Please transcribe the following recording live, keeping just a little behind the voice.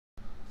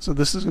So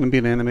this is going to be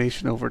an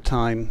animation over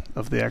time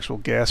of the actual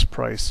gas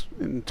price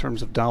in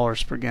terms of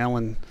dollars per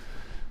gallon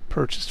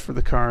purchased for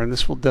the car, and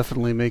this will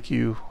definitely make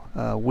you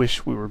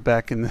wish we were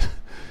back in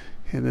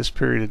this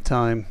period of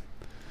time,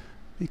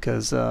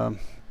 because the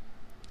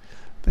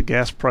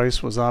gas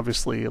price was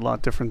obviously a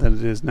lot different than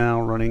it is now,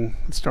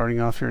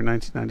 starting off here in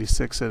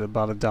 1996 at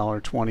about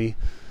 $1.20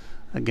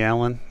 a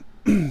gallon.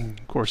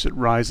 Of course, it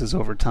rises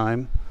over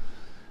time,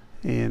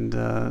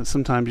 and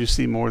sometimes you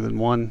see more than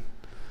one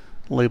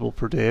label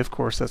per day. Of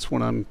course, that's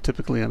when I'm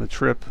typically on a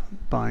trip,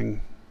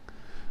 buying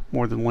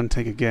more than one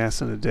tank of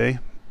gas in a day.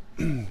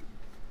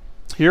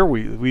 Here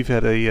we've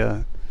had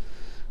a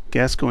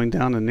gas going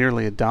down to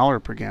nearly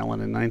 $1 per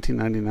gallon in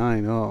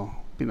 1999. Oh,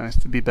 it'd be nice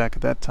to be back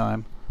at that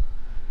time.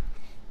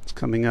 It's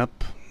coming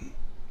up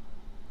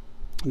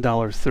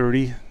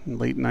 $1.30 in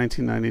late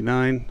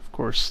 1999. Of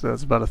course,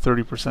 that's about a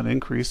 30%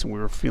 increase, and we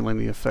were feeling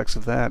the effects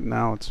of that.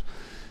 Now it's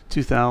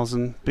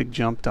 2000, big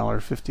jump,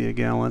 $1.50 a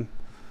gallon.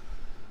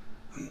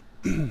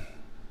 Be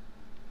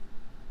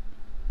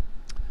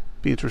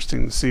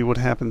interesting to see what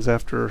happens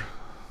after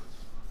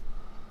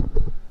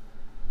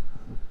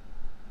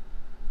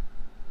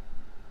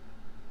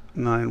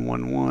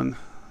 $911.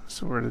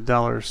 So we're at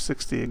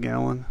 $1.60 a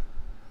gallon.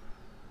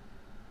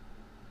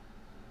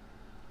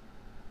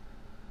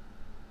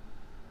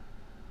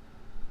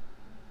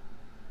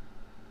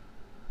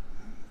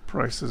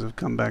 Prices have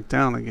come back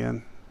down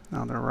again.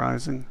 Now they're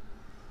rising.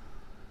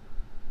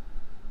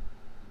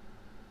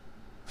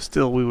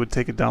 Still, we would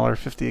take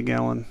 $1.50 a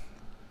gallon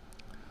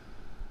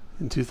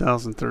in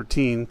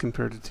 2013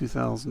 compared to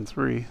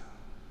 2003.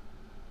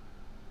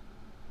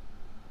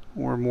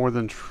 We're more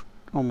than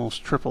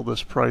almost triple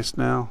this price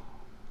now.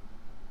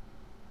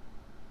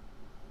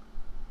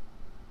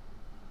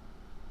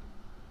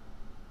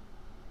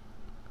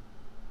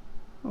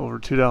 Over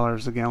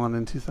 $2 a gallon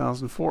in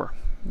 2004.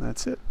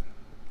 That's it.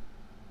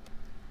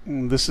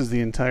 And this is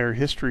the entire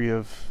history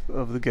of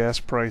the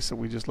gas price that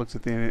we just looked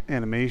at the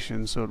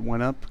animation. So it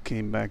went up,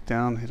 came back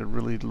down, hit a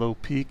really low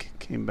peak,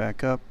 came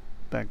back up,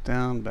 back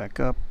down, back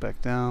up, back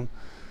down,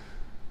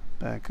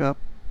 back up,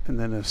 and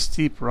then a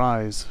steep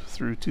rise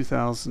through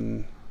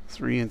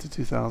 2003 into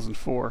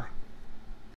 2004.